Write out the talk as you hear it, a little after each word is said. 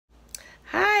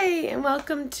And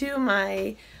welcome to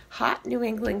my hot New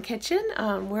England kitchen.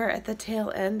 We're at the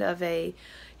tail end of a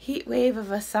heat wave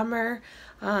of a summer,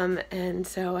 and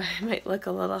so I might look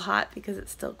a little hot because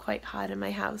it's still quite hot in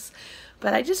my house.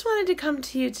 But I just wanted to come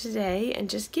to you today and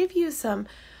just give you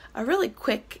a really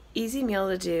quick, easy meal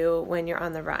to do when you're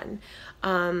on the run.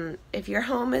 If your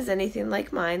home is anything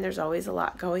like mine, there's always a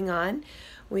lot going on.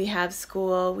 We have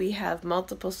school, we have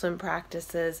multiple swim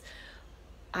practices.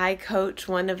 I coach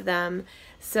one of them.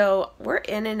 So we're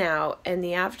in and out, and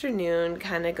the afternoon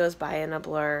kind of goes by in a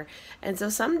blur. And so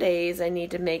some days I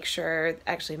need to make sure,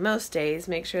 actually most days,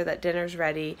 make sure that dinner's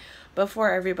ready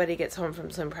before everybody gets home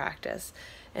from swim practice.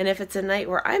 And if it's a night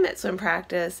where I'm at swim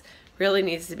practice, really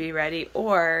needs to be ready,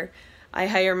 or I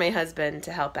hire my husband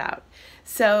to help out.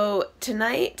 So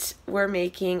tonight we're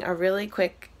making a really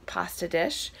quick pasta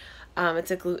dish.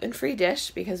 It's a gluten-free dish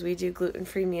because we do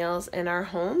gluten-free meals in our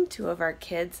home. Two of our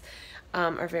kids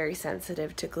are very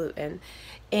sensitive to gluten.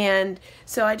 And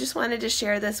so I just wanted to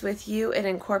share this with you. It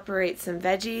incorporates some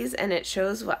veggies and it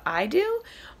shows what I do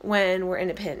when we're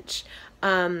in a pinch.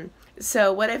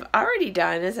 So what I've already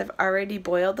done is I've already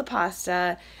boiled the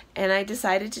pasta, and I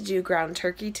decided to do ground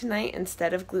turkey tonight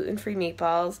instead of gluten-free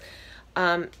meatballs.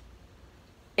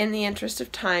 In the interest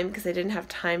of time, because I didn't have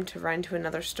time to run to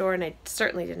another store, and I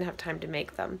certainly didn't have time to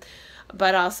make them.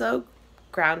 But also,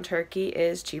 ground turkey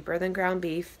is cheaper than ground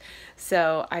beef,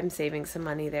 so I'm saving some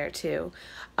money there too.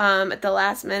 At the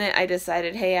last minute, I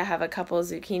decided, hey, I have a couple of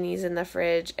zucchinis in the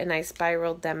fridge, and I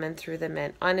spiraled them and threw them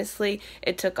in. Honestly,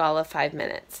 it took all of 5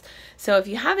 minutes. So if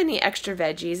you have any extra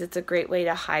veggies, it's a great way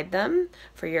to hide them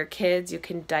for your kids. You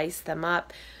can dice them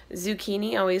up.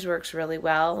 Zucchini always works really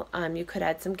well. You could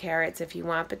add some carrots if you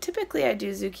want, but typically I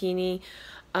do zucchini.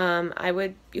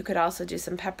 You could also do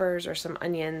some peppers or some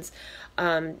onions.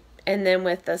 And then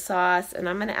with the sauce, and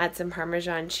I'm going to add some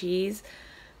Parmesan cheese.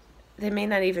 They may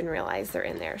not even realize they're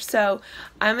in there. So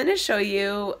I'm going to show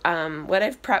you what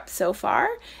I've prepped so far,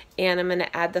 and I'm going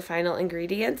to add the final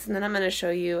ingredients, and then I'm going to show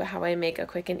you how I make a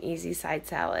quick and easy side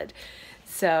salad.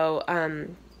 So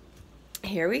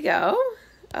here we go.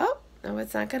 Oh, no,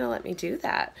 it's not going to let me do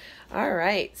that. All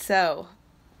right, so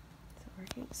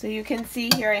you can see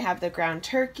here I have the ground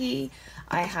turkey.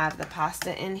 I have the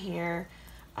pasta in here.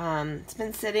 It's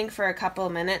been sitting for a couple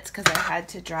of minutes because I had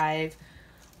to drive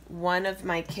one of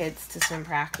my kids to swim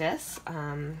practice.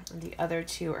 The other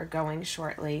two are going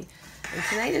shortly. And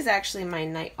tonight is actually my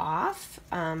night off,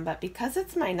 but because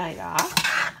it's my night off,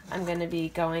 I'm going to be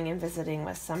going and visiting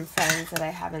with some friends that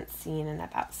I haven't seen in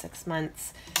about 6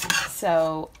 months.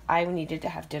 So I needed to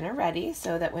have dinner ready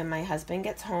so that when my husband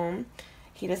gets home,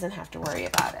 he doesn't have to worry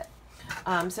about it.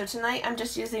 So tonight I'm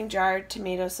just using jarred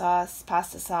tomato sauce,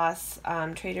 pasta sauce.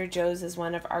 Trader Joe's is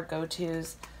one of our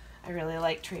go-tos. I really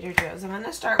like Trader Joe's. I'm going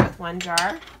to start with 1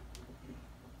 jar.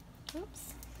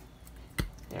 Oops.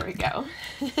 There we go.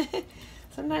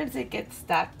 Sometimes it gets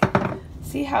stuck.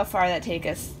 See how far that takes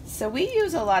us. So we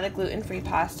use a lot of gluten-free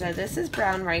pasta. This is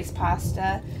brown rice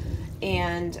pasta,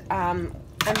 and I'm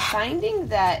finding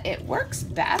that it works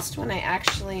best when I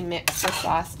actually mix the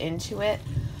sauce into it.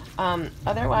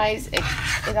 Otherwise,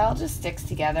 it all just sticks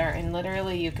together, and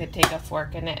literally you could take a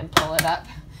fork in it and pull it up.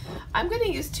 I'm going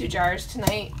to use 2 jars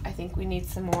tonight. I think we need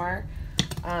some more.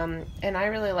 And I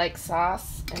really like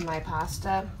sauce in my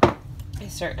pasta. I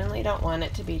certainly don't want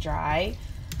it to be dry.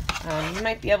 You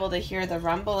might be able to hear the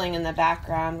rumbling in the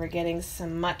background. We're getting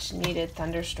some much needed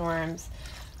thunderstorms,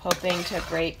 hoping to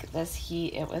break this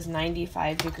heat. It was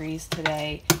 95 degrees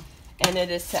today, and it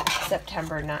is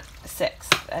September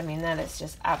 6th. I mean, that is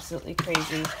just absolutely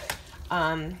crazy.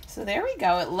 So there we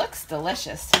go. It looks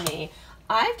delicious to me.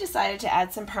 I've decided to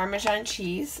add some Parmesan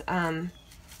cheese. I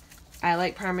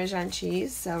like Parmesan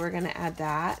cheese, so we're going to add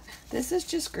that. This is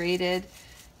just grated.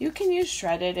 You can use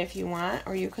shredded if you want,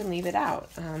 or you can leave it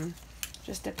out.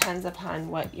 Just depends upon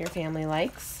what your family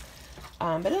likes.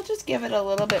 But it'll just give it a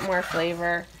little bit more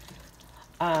flavor.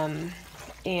 And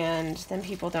then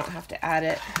people don't have to add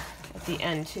it at the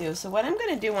end too. So what I'm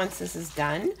going to do once this is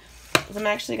done is I'm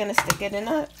actually going to stick it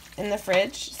in the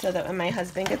fridge so that when my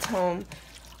husband gets home,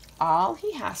 all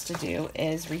he has to do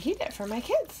is reheat it for my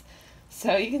kids.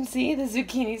 So you can see the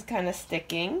zucchini's kind of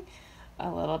sticking a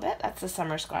little bit. That's the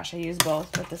summer squash. I use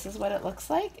both, but this is what it looks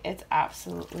like. It's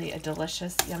absolutely a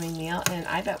delicious, yummy meal, and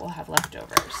I bet we'll have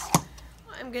leftovers.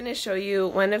 I'm going to show you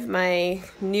one of my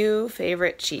new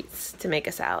favorite cheats to make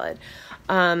a salad.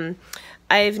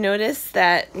 I've noticed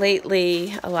that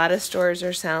lately a lot of stores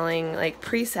are selling like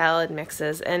pre-salad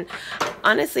mixes, and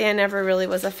honestly I never really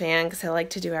was a fan because I like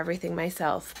to do everything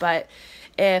myself, but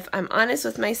If I'm honest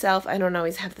with myself, I don't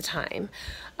always have the time.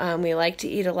 We like to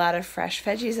eat a lot of fresh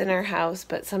veggies in our house,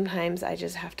 but sometimes I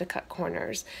just have to cut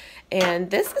corners. And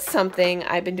this is something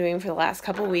I've been doing for the last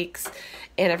couple weeks,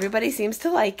 and everybody seems to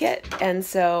like it, and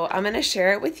so I'm going to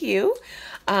share it with you.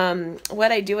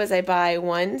 What I do is I buy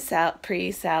one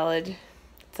pre-salad,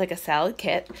 it's like a salad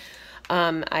kit.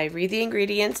 I read the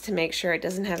ingredients to make sure it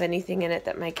doesn't have anything in it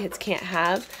that my kids can't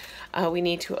have. We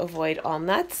need to avoid all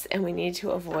nuts, and we need to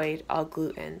avoid all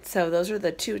gluten. So those are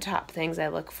the two top things I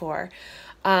look for.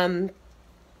 And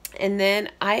then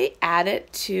I add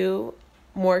it to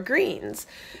more greens.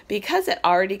 Because it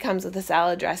already comes with a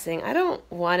salad dressing, I don't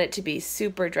want it to be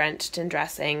super drenched in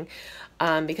dressing,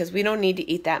 because we don't need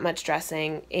to eat that much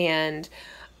dressing, and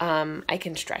I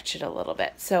can stretch it a little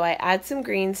bit. So I add some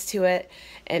greens to it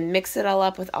and mix it all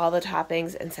up with all the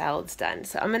toppings, and salad's done.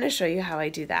 So I'm going to show you how I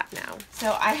do that now.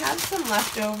 So I have some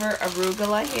leftover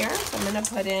arugula here, so I'm going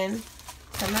to put in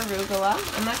some arugula.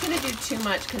 I'm not going to do too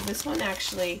much because this one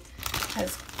actually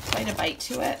has quite a bite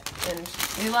to it, and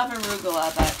we love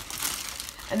arugula,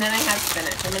 and then I have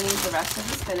spinach. I'm going to use the rest of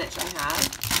the spinach I have.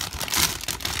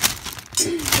 So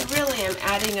really I'm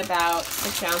adding about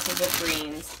 6 ounces of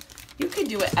greens. You could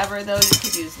do whatever though. You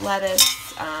could use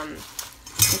lettuce,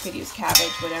 you could use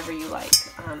cabbage, whatever you like.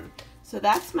 So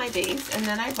that's my base, and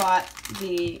then I bought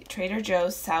the Trader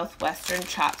Joe's Southwestern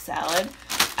chopped salad.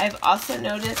 I've also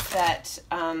noticed that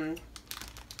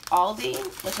Aldi,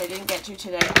 which I didn't get to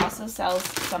today, also sells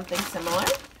something similar.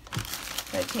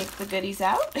 So I take the goodies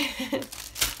out,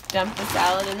 dump the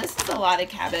salad, and this is a lot of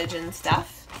cabbage and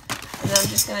stuff. And then I'm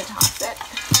just going to toss it,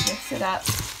 mix it up.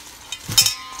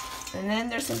 And then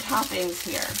there's some toppings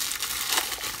here.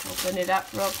 Open it up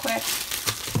real quick.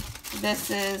 This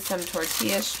is some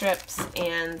tortilla strips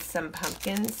and some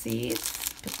pumpkin seeds,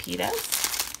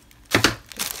 pepitas.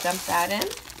 Just dump that in.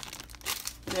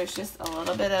 There's just a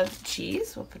little bit of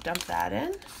cheese. We'll dump that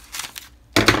in.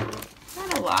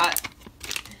 Not a lot.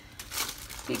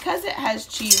 Because it has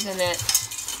cheese in it,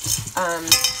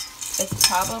 it's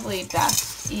probably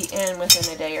best eaten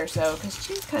within a day or so, because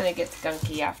cheese kind of gets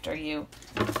gunky after you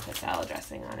put salad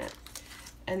dressing on it.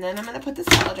 And then I'm going to put the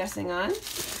salad dressing on.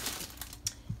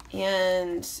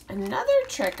 And another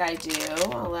trick I do,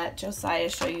 I'll let Josiah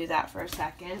show you that for a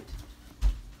second,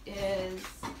 is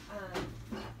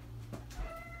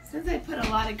since I put a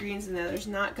lot of greens in there, there's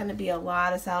not going to be a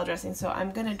lot of salad dressing, so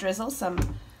I'm going to drizzle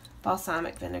some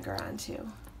balsamic vinegar on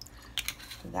too.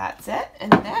 That's it.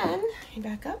 And then,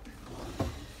 back up.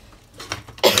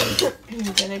 I'm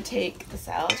going to take the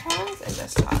salad tongs and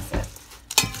just toss it.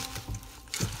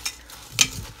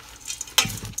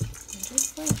 And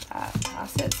just like that.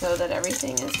 Toss it so that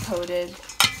everything is coated.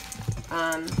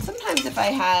 Sometimes if I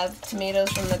have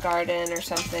tomatoes from the garden or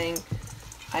something,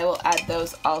 I will add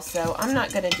those also. I'm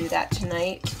not going to do that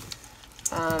tonight.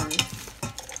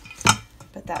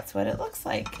 But that's what it looks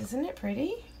like. Isn't it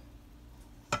pretty?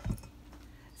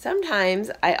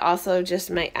 Sometimes I also just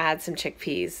might add some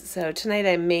chickpeas. So tonight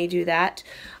I may do that.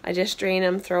 I just drain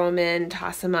them, throw them in,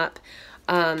 toss them up.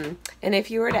 And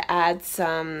if you were to add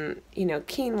some,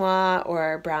 quinoa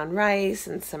or brown rice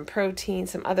and some protein,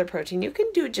 some other protein, you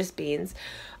can do just beans,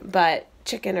 but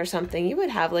chicken or something, you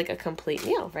would have like a complete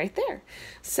meal right there.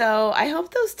 So I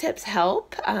hope those tips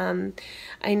help.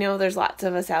 I know there's lots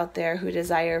of us out there who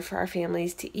desire for our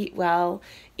families to eat well,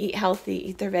 eat healthy,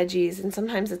 eat their veggies, and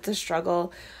sometimes it's a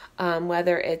struggle,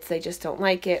 whether it's they just don't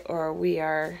like it or we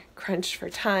are crunched for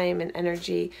time and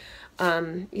energy.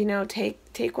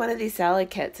 Take one of these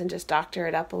salad kits and just doctor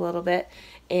it up a little bit,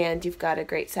 and you've got a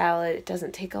great salad. It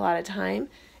doesn't take a lot of time,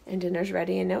 and dinner's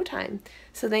ready in no time.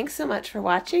 So thanks so much for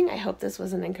watching. I hope this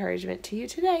was an encouragement to you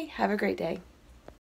today. Have a great day.